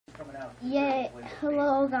Yay!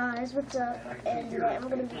 Hello guys, what's up? And today I'm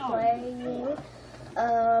gonna be playing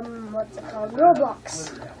what's it called?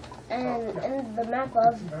 Roblox. And in the map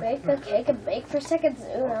of bake a cake and bake for seconds.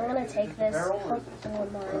 Ooh, I'm gonna take this. Hope no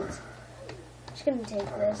one minds. Just gonna take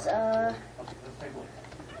this.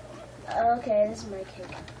 Okay, this is my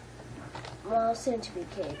cake. Well, soon to be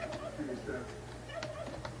cake.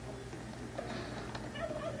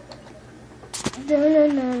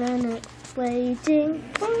 No. Waiting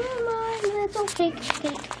for my little cake.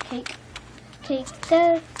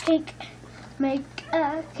 Make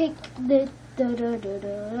a cake.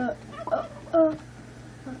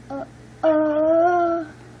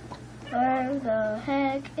 Where the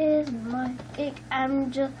heck is my cake?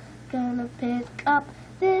 I'm just gonna pick up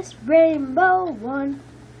this rainbow one.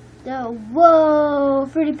 Whoa,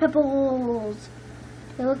 Fruity Pebbles.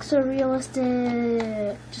 They look so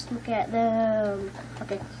realistic. Just look at them.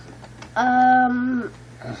 Okay.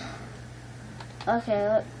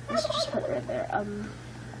 Okay, let's just put it right there.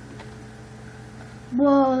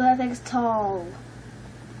 Whoa, that thing's tall.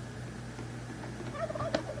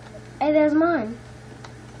 Hey, there's mine.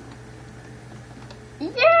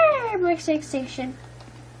 Yeah, milkshake station.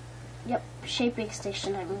 Yep, shaping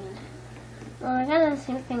station, I mean. Well, I got the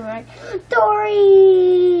same thing, right?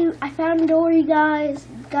 Dory! I found Dory, guys.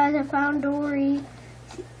 Guys, I found Dory.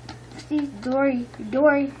 See, Dory.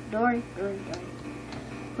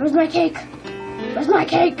 Where's my cake? Where's my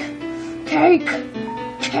cake? Cake!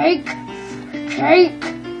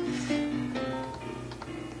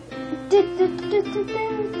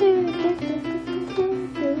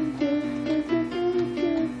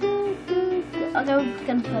 Okay, we're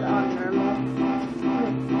gonna put it on normal.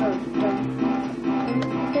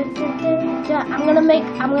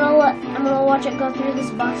 I'm gonna watch it go through this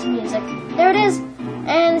box of music. There it is!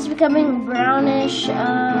 And it's becoming brownish,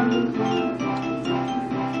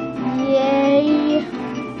 yay,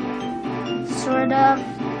 sort of.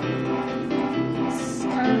 It's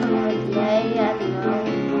kind of like yay, I don't know.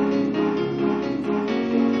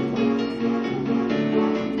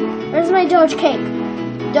 Where's my Doge cake?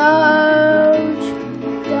 Doge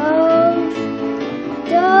cake!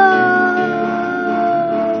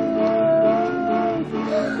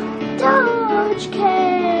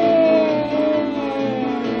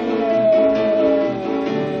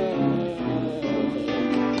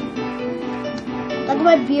 Look at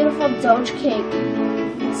my beautiful Doge cake.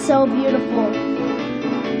 It's so beautiful.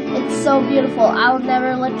 It's so beautiful. I'll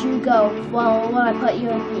never let you go. Well, when I put you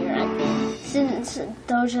in here. And since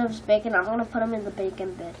Doge loves bacon, I'm gonna put him in the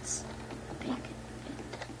bacon bits.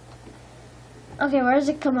 Okay, where does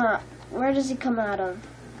it come out? Where does it come out of?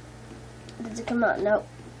 Does it come out? Nope.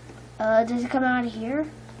 Does it come out of here?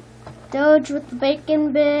 Doge with the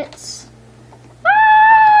bacon bits.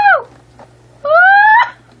 Oh!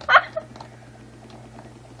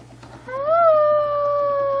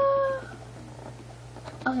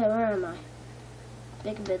 Okay, where am I?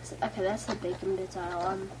 Bacon bits. Okay, that's the bacon bits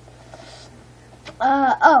aisle.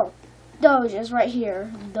 Oh, Doge is right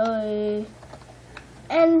here. Doge.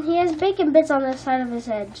 And he has bacon bits on the side of his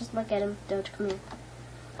head. Just look at him. Doge, come here.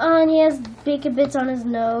 And he has bacon bits on his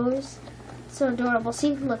nose. So adorable.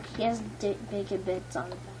 See, look, he has bacon bits on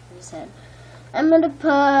the back of his head. I'm gonna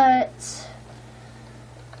put,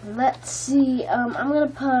 let's see, I'm gonna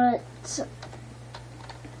put,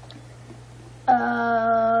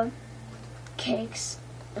 cakes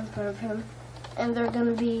in front of him. And they're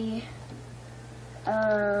gonna be,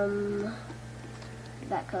 that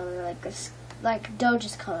color, like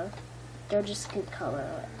Doge's color. Doge's skin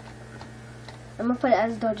color. I'm gonna put it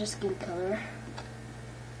as Doge's skin color.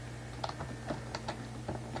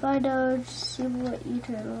 Bye, Doge. See what you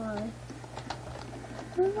turn on.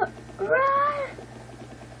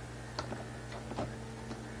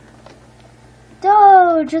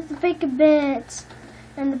 Doge with the bacon bits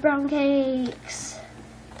and the brown cakes,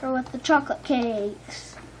 or with the chocolate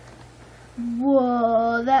cakes.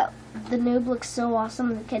 Whoa, the noob looks so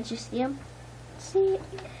awesome. Can't you see him? See?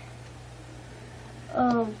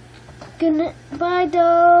 Oh. Goodbye,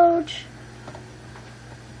 Doge.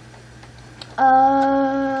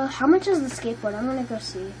 How much is the skateboard? I'm gonna go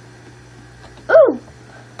see. Ooh!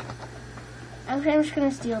 Actually, I'm just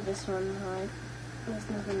gonna steal this one. There's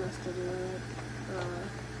nothing else to do with it.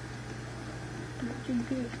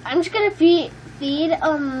 I'm just gonna feed the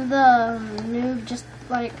noob just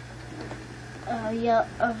like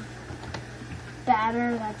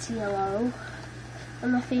batter that's yellow.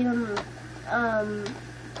 I'm gonna feed him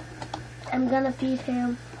I'm gonna feed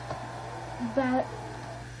him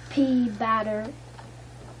pea batter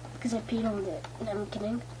because I peed on it. No, I'm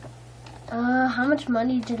kidding. How much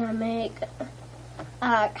money did I make?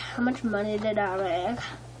 How much money did I make?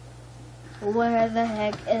 Where the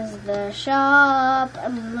heck is the shop?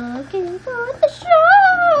 I'm looking for the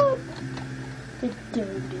shop. Is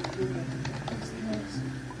this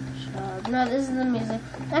shop? No, this is the museum.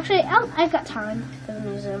 Actually, I got time for the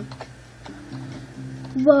museum.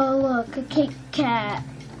 Whoa, look, a cake cat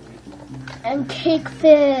and cake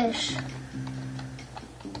fish.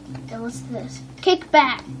 And what's this? Cake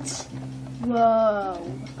bats. Whoa.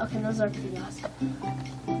 Okay, those are pretty awesome.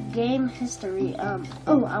 Game history. I'm just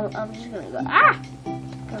gonna go.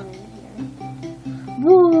 Go in here.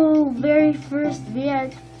 Whoa, very first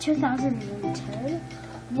VR 2010.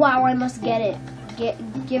 Wow, I must get it.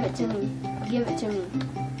 Give it to me. Give it to me.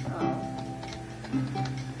 Oh.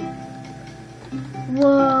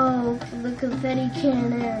 Whoa, the confetti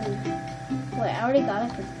cannon. Wait, I already got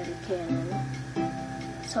a confetti cannon.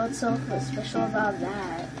 So what's so special about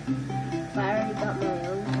that? But I already got my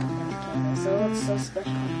own confetti cannon, so what's so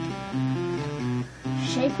special?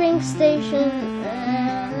 Shaping station,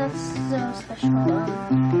 that's so special.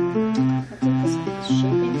 I think this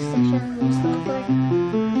shaping station used to look like.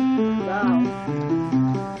 Wow.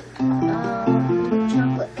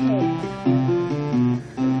 Chocolate cake.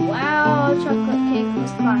 Wow, chocolate cake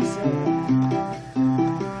was classic.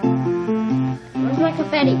 Where's my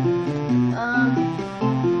confetti?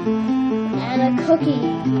 And a cookie.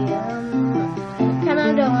 I kinda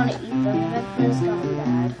don't want to eat them, but this gone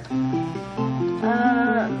bad.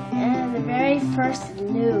 And the very first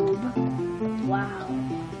noob. Wow.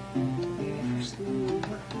 Very first noob.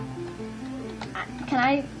 Can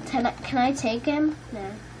I take him? No.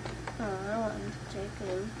 Oh, I don't want to take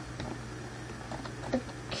him. The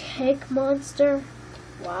cake monster.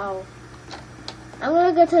 Wow. I'm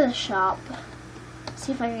gonna go to the shop.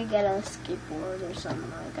 See if I can get a skateboard or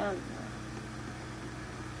something like that. I don't know.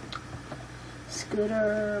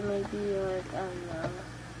 Scooter, maybe, like, I don't know.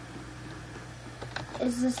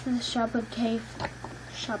 Is this the shopping cave?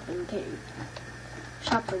 Shopping cave.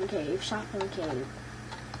 Shopping cave. Shopping cave.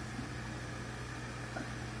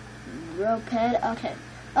 Rope head. Okay.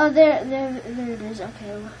 Oh, there it is.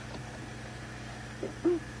 Okay.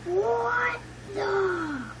 What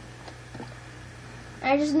the?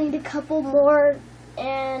 I just need a couple more,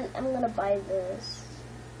 and I'm gonna buy this.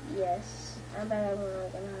 Yes. I bet I'm only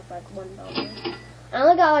gonna have like $1. I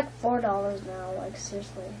only got like $4 now. Like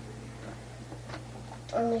seriously.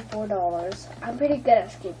 Only $4. I'm pretty good at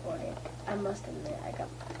skateboarding. I must admit, I got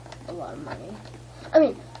a lot of money. I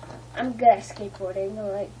mean, I'm good at skateboarding.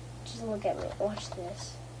 Like, just look at me. Watch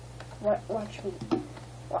this. Watch me.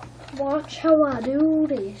 Watch how I do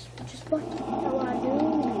this. Just watch how I do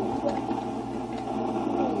this.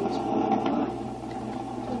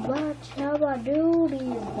 Watch how I do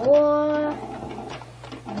this, boy.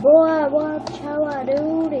 Boy, watch how I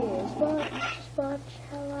do this. Watch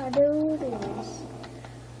how I do this.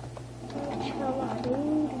 Watch how I do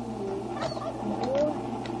this, boy.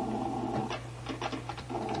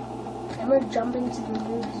 I'm gonna jump into the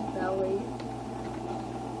noob's belly.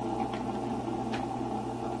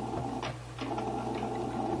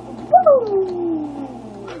 Woo!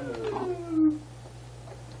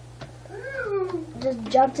 Just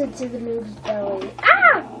jumped into the noob's belly.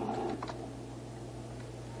 Ah!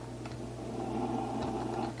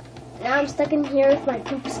 Now I'm stuck in here with my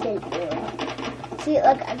poop skateboard. See,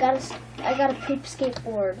 look, I got a poop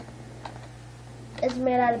skateboard. It's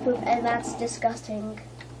made out of poop, and that's disgusting.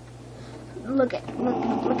 Look at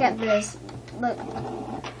this. Look.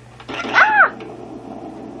 Ah!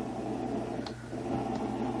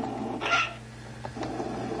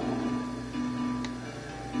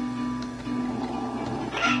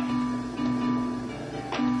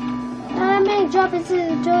 I'm gonna drop into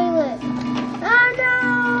the toilet. Oh no!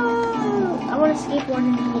 I want to skateboard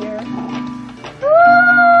in here.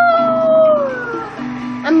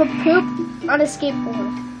 I'm a poop on a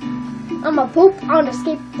skateboard. I'm a poop on a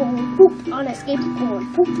skateboard. Poop on a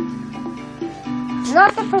skateboard. Poop.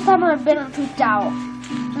 Not the first time I've been pooped out.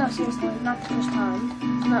 No, seriously, not the first time.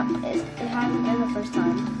 No, it hasn't been the first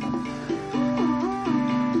time.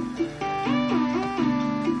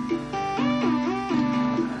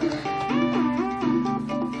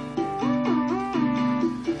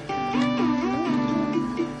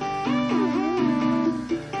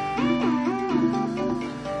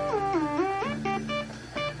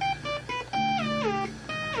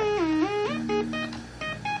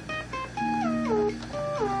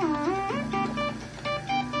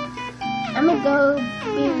 I'm gonna go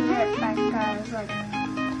be right back, guys. Like,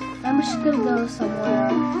 I'm just gonna go somewhere.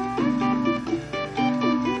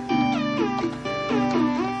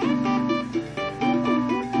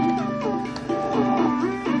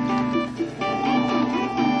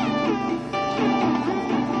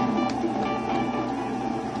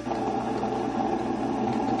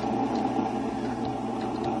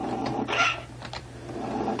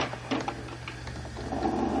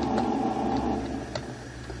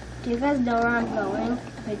 Do you guys know where I'm going?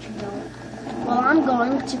 I bet you don't. Well, I'm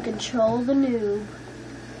going to control the noob.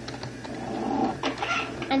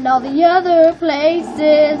 And all the other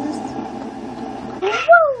places.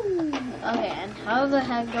 Woo! Okay, and how the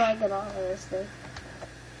heck do I get off of this thing?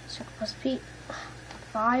 Circle plus P.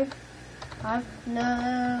 5?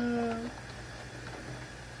 No.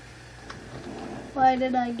 Why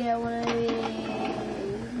did I get one of these?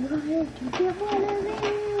 Why did you get one of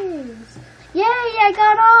these? Yay! I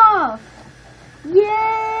got off! Yay!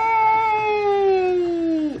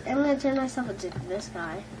 I'm gonna turn myself into this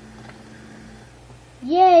guy.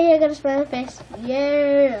 Yay! I got a smiley face.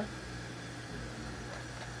 Yeah!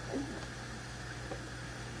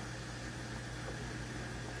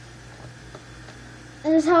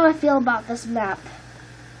 This is how I feel about this map.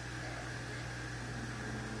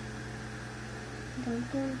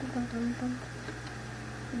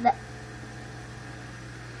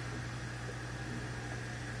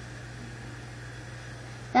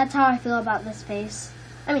 That's how I feel about this face.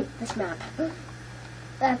 I mean, this map.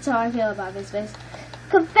 That's how I feel about this face.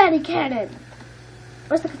 Confetti cannon!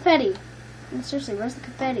 Where's the confetti? Seriously, where's the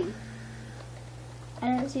confetti? I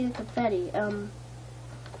didn't see the confetti.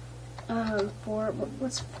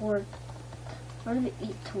 What's for? What are the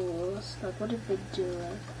eat tools? Like, what did they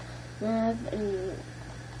do? They have any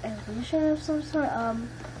evolution of some sort? I'm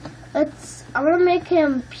gonna make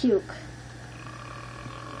him puke.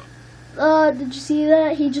 Did you see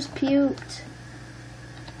that? He just puked.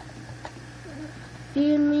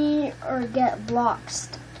 Feed me or get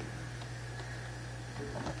blocked.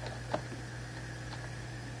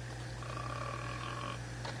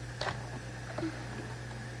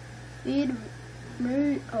 Feed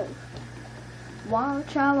me. Oh.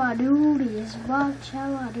 Watch how I do this. Watch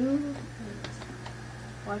how I do this.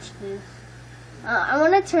 Watch this. I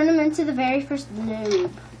want to turn him into the very first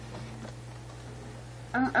noob.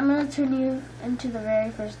 I'm going to turn you into the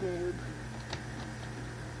very first noob.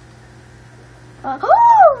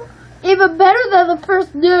 Oh! Even better than the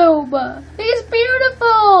first noob. He's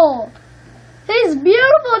beautiful. He's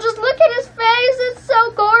beautiful. Just look at his face. It's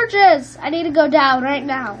so gorgeous. I need to go down right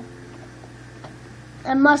now.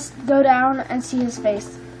 I must go down and see his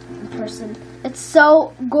face in person. It's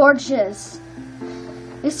so gorgeous.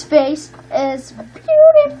 His face is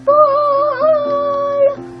beautiful.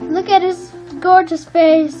 Look at his gorgeous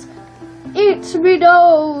face. Eat me,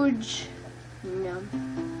 Doge. No.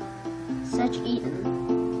 Such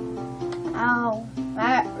eating. Ow.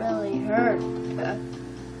 That really hurt.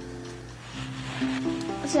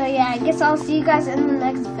 So yeah, I guess I'll see you guys in the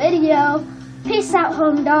next video. Peace out,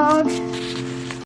 home dog.